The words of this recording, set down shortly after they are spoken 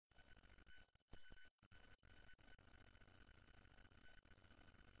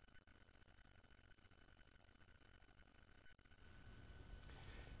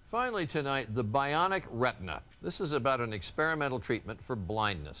Finally tonight, the bionic retina. This is about an experimental treatment for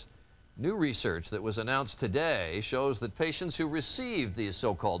blindness. New research that was announced today shows that patients who received these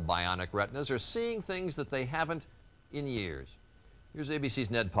so-called bionic retinas are seeing things that they haven't in years. Here's ABC's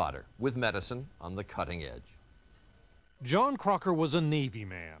Ned Potter with medicine on the cutting edge. John Crocker was a Navy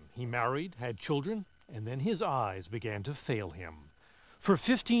man. He married, had children, and then his eyes began to fail him. For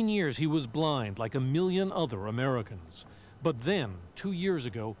 15 years, he was blind like a million other Americans. But then, 2 years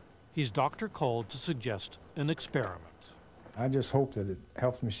ago, his doctor called to suggest an experiment. I just hope that it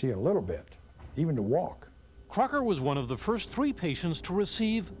helps me see a little bit, even to walk. Crocker was one of the first 3 patients to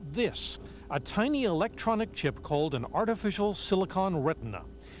receive this, a tiny electronic chip called an Artificial Silicon Retina.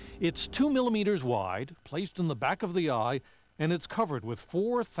 It's 2 millimeters wide, placed in the back of the eye, and it's covered with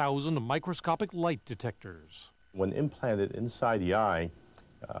 4,000 microscopic light detectors. When implanted inside the eye,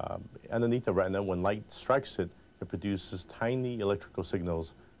 underneath the retina, when light strikes it, it produces tiny electrical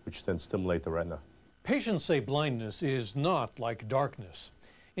signals which then stimulate the retina. Patients say blindness is not like darkness.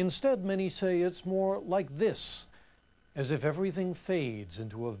 Instead, many say it's more like this, as if everything fades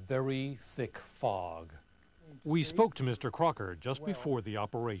into a very thick fog. We spoke to Mr. Crocker just before the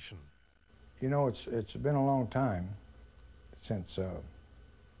operation. You know, it's been a long time since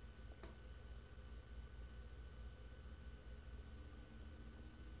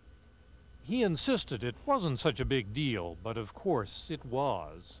He insisted it wasn't such a big deal, but of course it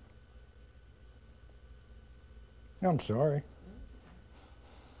was. I'm sorry.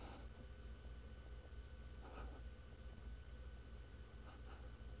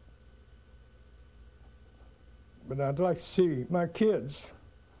 But I'd like to see my kids.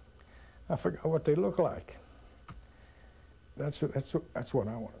 I forgot what they look like. That's what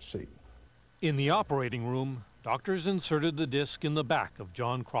I want to see. In the operating room, doctors inserted the disc in the back of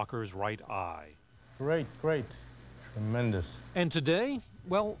John Crocker's right eye. Great, great. Tremendous. And today,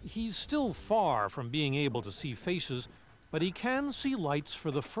 well, he's still far from being able to see faces, but he can see lights for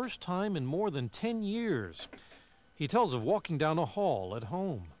the first time in more than 10 years. He tells of walking down a hall at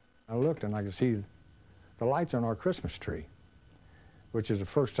home. I looked and I could see the lights on our Christmas tree, which is the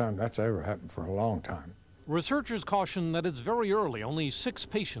first time that's ever happened for a long time. Researchers caution that it's very early. Only 6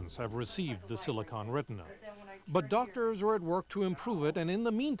 patients have received the silicon retina. But doctors are at work to improve it, and in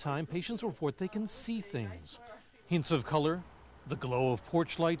the meantime, patients report they can see things. Hints of color, the glow of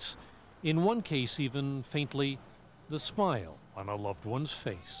porch lights, in one case even faintly, the smile on a loved one's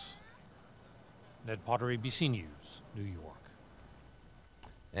face. Ned Potter, ABC News, New York.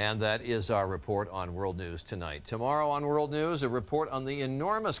 And that is our report on World News tonight. Tomorrow on World News, a report on the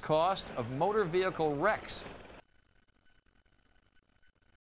enormous cost of motor vehicle wrecks.